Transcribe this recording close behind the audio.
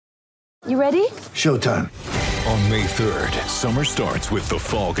You ready? Showtime. On May 3rd, summer starts with The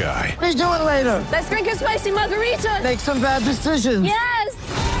Fall Guy. Let's do it later. Let's drink a spicy margarita. Make some bad decisions. Yes!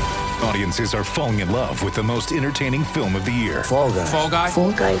 Audiences are falling in love with the most entertaining film of the year. Fall Guy. Fall Guy?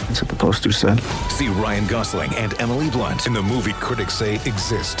 Fall guy. That's what the poster said. See Ryan Gosling and Emily Blunt in the movie critics say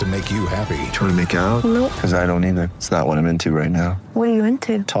exists to make you happy. Trying to make it out? Nope. Because I don't either. It's not what I'm into right now. What are you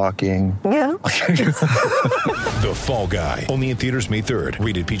into? Talking. Yeah. The Fall Guy. Only in theaters May 3rd.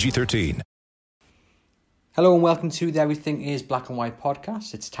 Rated PG-13. Hello and welcome to the Everything is Black and White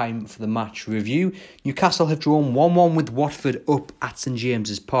podcast. It's time for the match review. Newcastle have drawn 1-1 with Watford up at St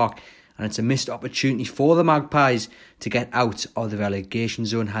James's Park, and it's a missed opportunity for the Magpies to get out of the relegation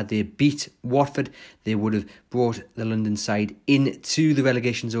zone. Had they beat Watford, they would have brought the London side into the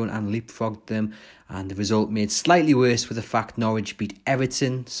relegation zone and leapfrogged them, and the result made slightly worse with the fact Norwich beat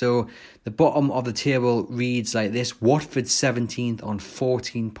Everton. So the bottom of the table reads like this: Watford 17th on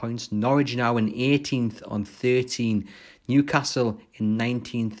 14 points, Norwich now in 18th on 13, Newcastle in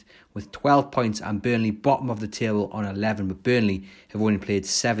 19th with 12 points, and Burnley bottom of the table on 11, but Burnley have only played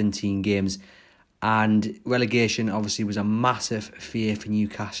 17 games. And relegation obviously was a massive fear for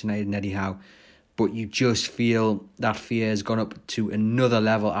Newcastle United and Eddie Howe, but you just feel that fear has gone up to another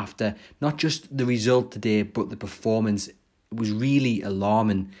level after not just the result today, but the performance. It was really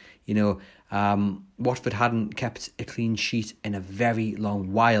alarming. Watford hadn't kept a clean sheet in a very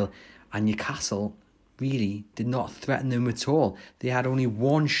long while, and Newcastle really did not threaten them at all. They had only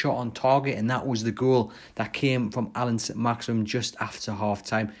one shot on target, and that was the goal that came from Alan St-Maximin just after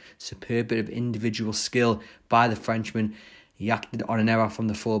half-time. Superb bit of individual skill by the Frenchman. He acted on an error from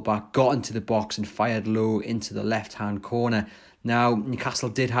the fullback, got into the box and fired low into the left-hand corner. Now, Newcastle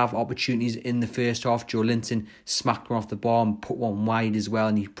did have opportunities in the first half. Joe Linton smacked one off the bar and put one wide as well,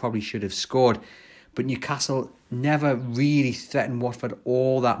 and he probably should have scored. But Newcastle never really threatened Watford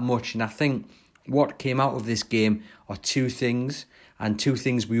all that much, and I think what came out of this game are two things, and two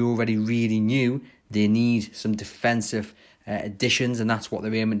things we already really knew. They need some defensive additions, and that's what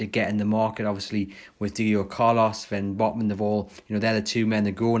they're aiming to get in the market. Obviously, with Diego Carlos and Botman, they're the two men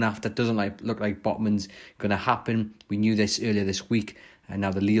they're going after. It doesn't look like Botman's going to happen. We knew this earlier this week, and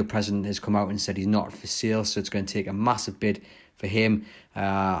now the Lille president has come out and said he's not for sale, so it's going to take a massive bid for him.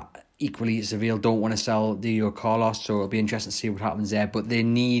 Equally, Seville don't want to sell Diego Carlos, so it'll be interesting to see what happens there. But they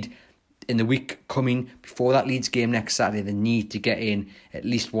need, in the week coming before that Leeds game next Saturday, they need to get in at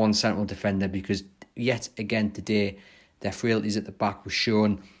least one central defender, because yet again today their frailties at the back were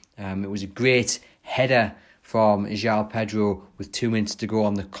shown. It was a great header from João Pedro with 2 minutes to go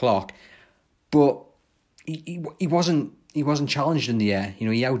on the clock, but he wasn't challenged in the air. He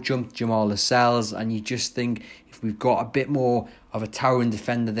outjumped Jamal Lascelles, and you just think, if we've got a bit more of a towering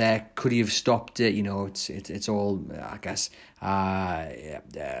defender there, could he have stopped it? It's all, I guess,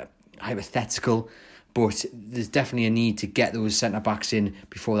 hypothetical, but there's definitely a need to get those centre-backs in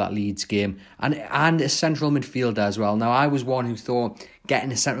before that Leeds game, and a central midfielder as well. Now, I was one who thought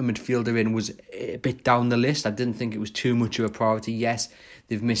getting a central midfielder in was a bit down the list. I didn't think it was too much of a priority. Yes,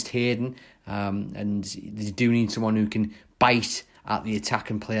 they've missed Hayden, and they do need someone who can bite at the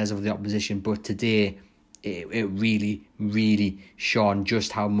attacking players of the opposition, but today it really, really shone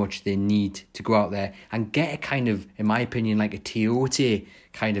just how much they need to go out there and get a kind of, in my opinion, like a Tiote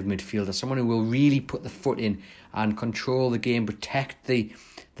kind of midfielder, someone who will really put the foot in and control the game, protect the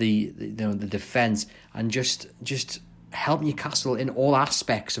defence, and just help Newcastle in all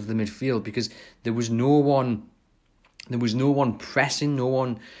aspects of the midfield, because there was no one pressing, no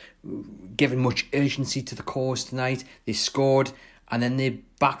one giving much urgency to the cause tonight. They scored, and then they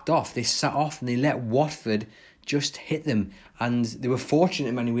backed off. They sat off and they let Watford just hit them. And they were fortunate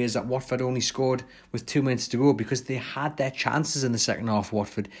in many ways that Watford only scored with 2 minutes to go, because they had their chances in the second half,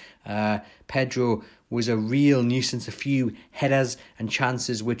 Watford. Pedro was a real nuisance. A few headers and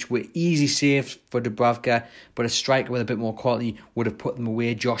chances which were easy saves for Dubravka, but a striker with a bit more quality would have put them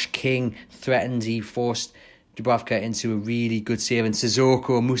away. Josh King threatened. He forced Dubravka into a really good save, and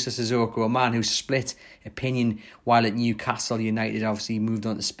Musa Sissoko, a man who split opinion while at Newcastle United. Obviously, he moved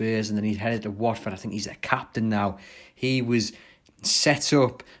on to Spurs, and then he headed to Watford. I think he's a captain now. He was set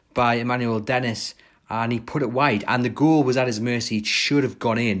up by Emmanuel Dennis, and he put it wide, and the goal was at his mercy. It should have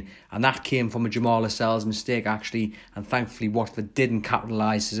gone in, and that came from a Jamal Lascelles mistake, actually, and thankfully Watford didn't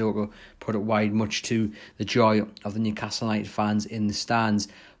capitalise. Sissoko put it wide, much to the joy of the Newcastle United fans in the stands.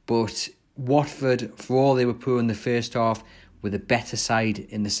 But Watford, for all they were poor in the first half, were the better side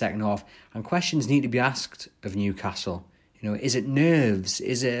in the second half, and questions need to be asked of Newcastle. Is it nerves?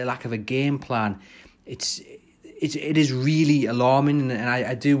 Is it a lack of a game plan? It is really alarming, and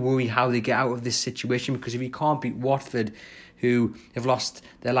I do worry how they get out of this situation, because if you can't beat Watford, who have lost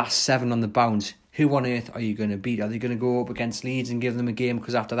their last 7 on the bounce. Who on earth are you going to beat? Are they going to go up against Leeds and give them a game?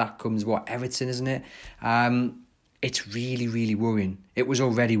 Because after that comes, Everton, isn't it? It's really, really worrying. It was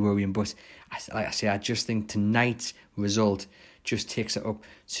already worrying, but like I say, I just think tonight's result just takes it up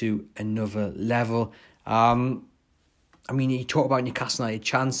to another level. I mean, you talk about Newcastle United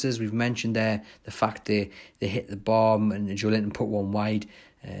chances. We've mentioned there the fact they hit the bomb and Joelinton put one wide.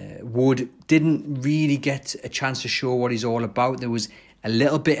 Wood didn't really get a chance to show what he's all about. There was a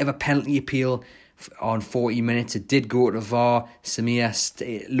little bit of a penalty appeal on 40 minutes. It did go to the VAR. Samir,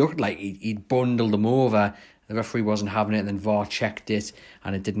 it looked like he'd bundled him over. The referee wasn't having it, and then VAR checked it,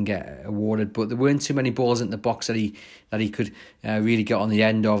 and it didn't get awarded. But there weren't too many balls in the box that he could really get on the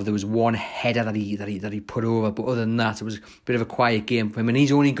end of. There was one header that he put over, but other than that, it was a bit of a quiet game for him. And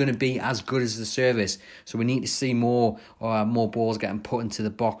he's only going to be as good as the service, so we need to see more balls getting put into the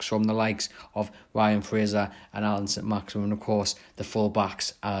box from the likes of Ryan Fraser and Alan St. Maximin, and of course the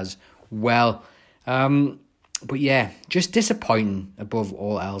full-backs as well. But yeah, just disappointing above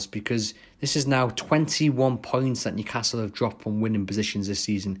all else, because this is now 21 points that Newcastle have dropped from winning positions this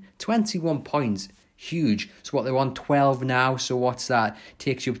season. 21 points, huge. So they're on 12 now, so what's that?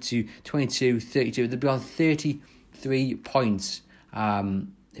 Takes you up to 22, 32. They'll be on 33 points,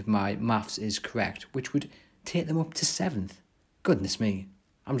 if my maths is correct, which would take them up to 7th. Goodness me.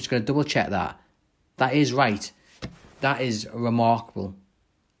 I'm just going to double check that. That is right. That is remarkable.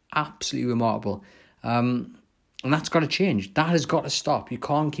 Absolutely remarkable. And that's got to change. That has got to stop. You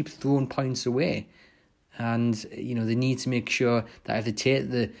can't keep throwing points away. And, they need to make sure that if they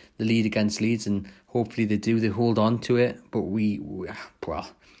take the lead against Leeds, and hopefully they do, they hold on to it. But we'll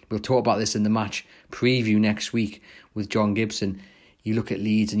talk about this in the match preview next week with John Gibson. You look at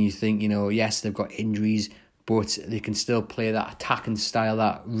Leeds and you think, yes, they've got injuries, but they can still play that attacking style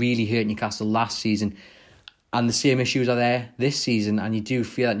that really hurt Newcastle last season. And the same issues are there this season, and you do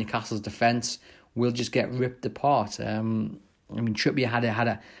feel that Newcastle's defence will just get ripped apart. Trippier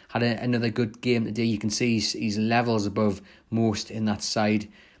had another good game today. You can see he's levels above most in that side.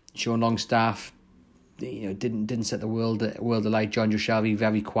 Sean Longstaff, didn't set the world alight. John Joe Shelby,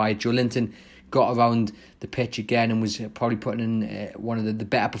 very quiet. Joelinton got around the pitch again and was probably putting in one of the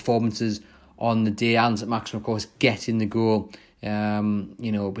better performances on the day. Alan St. Maximin, of course, getting the goal.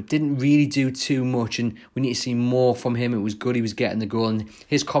 But didn't really do too much, and we need to see more from him. It was good he was getting the goal, and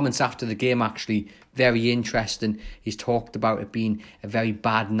his comments after the game actually very interesting. He's talked about it being a very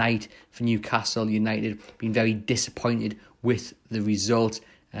bad night for Newcastle United, being very disappointed with the result.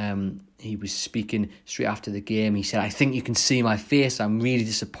 He was speaking straight after the game. He said, "I think you can see my face. I'm really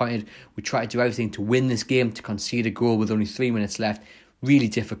disappointed. We tried to do everything to win this game, to concede a goal with only 3 minutes left. Really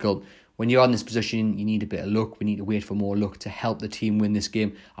difficult. When you're in this position, you need a bit of luck. We need to wait for more luck to help the team win this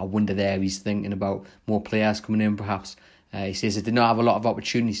game." I wonder there he's thinking about more players coming in perhaps. He says they did not have a lot of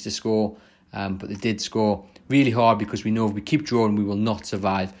opportunities to score, but they did score really hard, because we know if we keep drawing, we will not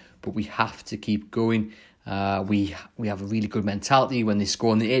survive. But we have to keep going. We have a really good mentality. When they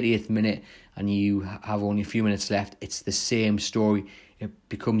score in the 80th minute and you have only a few minutes left, it's the same story. It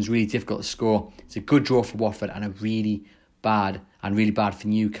becomes really difficult to score. It's a good draw for Watford and really bad for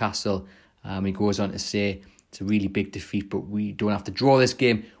Newcastle. He goes on to say it's a really big defeat, but we don't have to draw this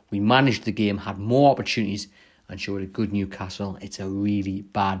game. We managed the game, had more opportunities, and showed a good Newcastle. It's a really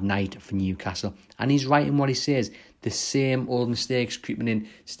bad night for Newcastle. And he's right in what he says. The same old mistakes creeping in.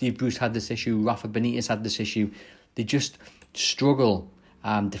 Steve Bruce had this issue. Rafa Benitez had this issue. They just struggle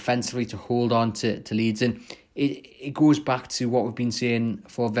defensively to hold on to Leeds. And it goes back to what we've been saying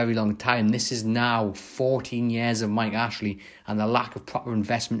for a very long time. This is now 14 years of Mike Ashley and the lack of proper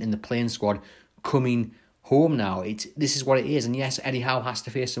investment in the playing squad coming home now. This is what it is. And yes, Eddie Howe has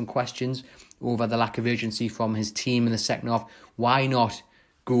to face some questions over the lack of urgency from his team in the second half. Why not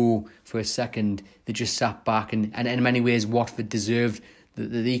go for a second? They just sat back, and in many ways Watford deserved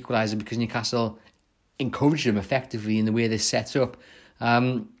the equaliser, because Newcastle encouraged them effectively in the way they set up.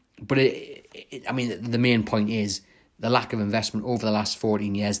 But the main point is the lack of investment over the last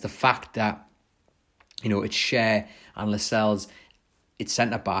 14 years. The fact that, it's Schär and Lascelles, it's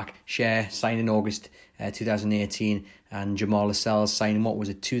centre-back. Schär signed in August 2018, and Jamal Lascelles signed in,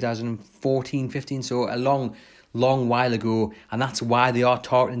 2014-15? So a long while ago, and that's why they are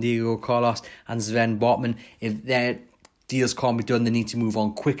targeting Diego Carlos and Sven Botman. If their deals can't be done, they need to move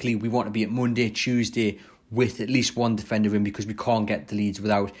on quickly. We want to be at Monday, Tuesday with at least one defender in, because we can't get the Leeds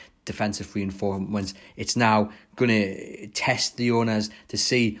without defensive reinforcements. It's now going to test the owners to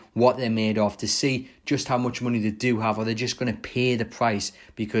see what they're made of, to see just how much money they do have. Or they're just going to pay the price,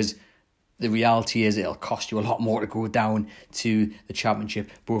 because the reality is it'll cost you a lot more to go down to the Championship,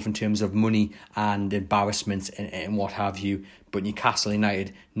 both in terms of money and embarrassment and what have you. But Newcastle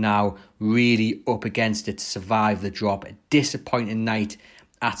United now really up against it to survive the drop. A disappointing night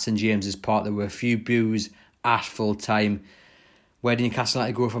at St James's Park. There were a few boos at full time. Where do Newcastle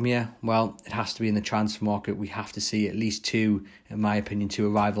United go from here? Well, it has to be in the transfer market. We have to see at least two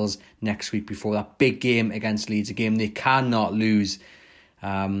arrivals next week before that big game against Leeds, a game they cannot lose.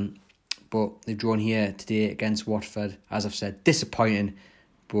 But they've drawn here today against Watford. As I've said, disappointing.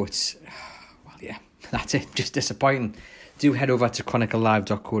 But, well, yeah, that's it. Just disappointing. Do head over to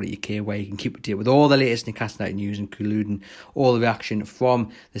chroniclelive.co.uk where you can keep up to date with all the latest Newcastle United news, including all the reaction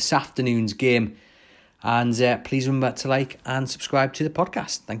from this afternoon's game. And please remember to like and subscribe to the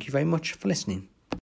podcast. Thank you very much for listening.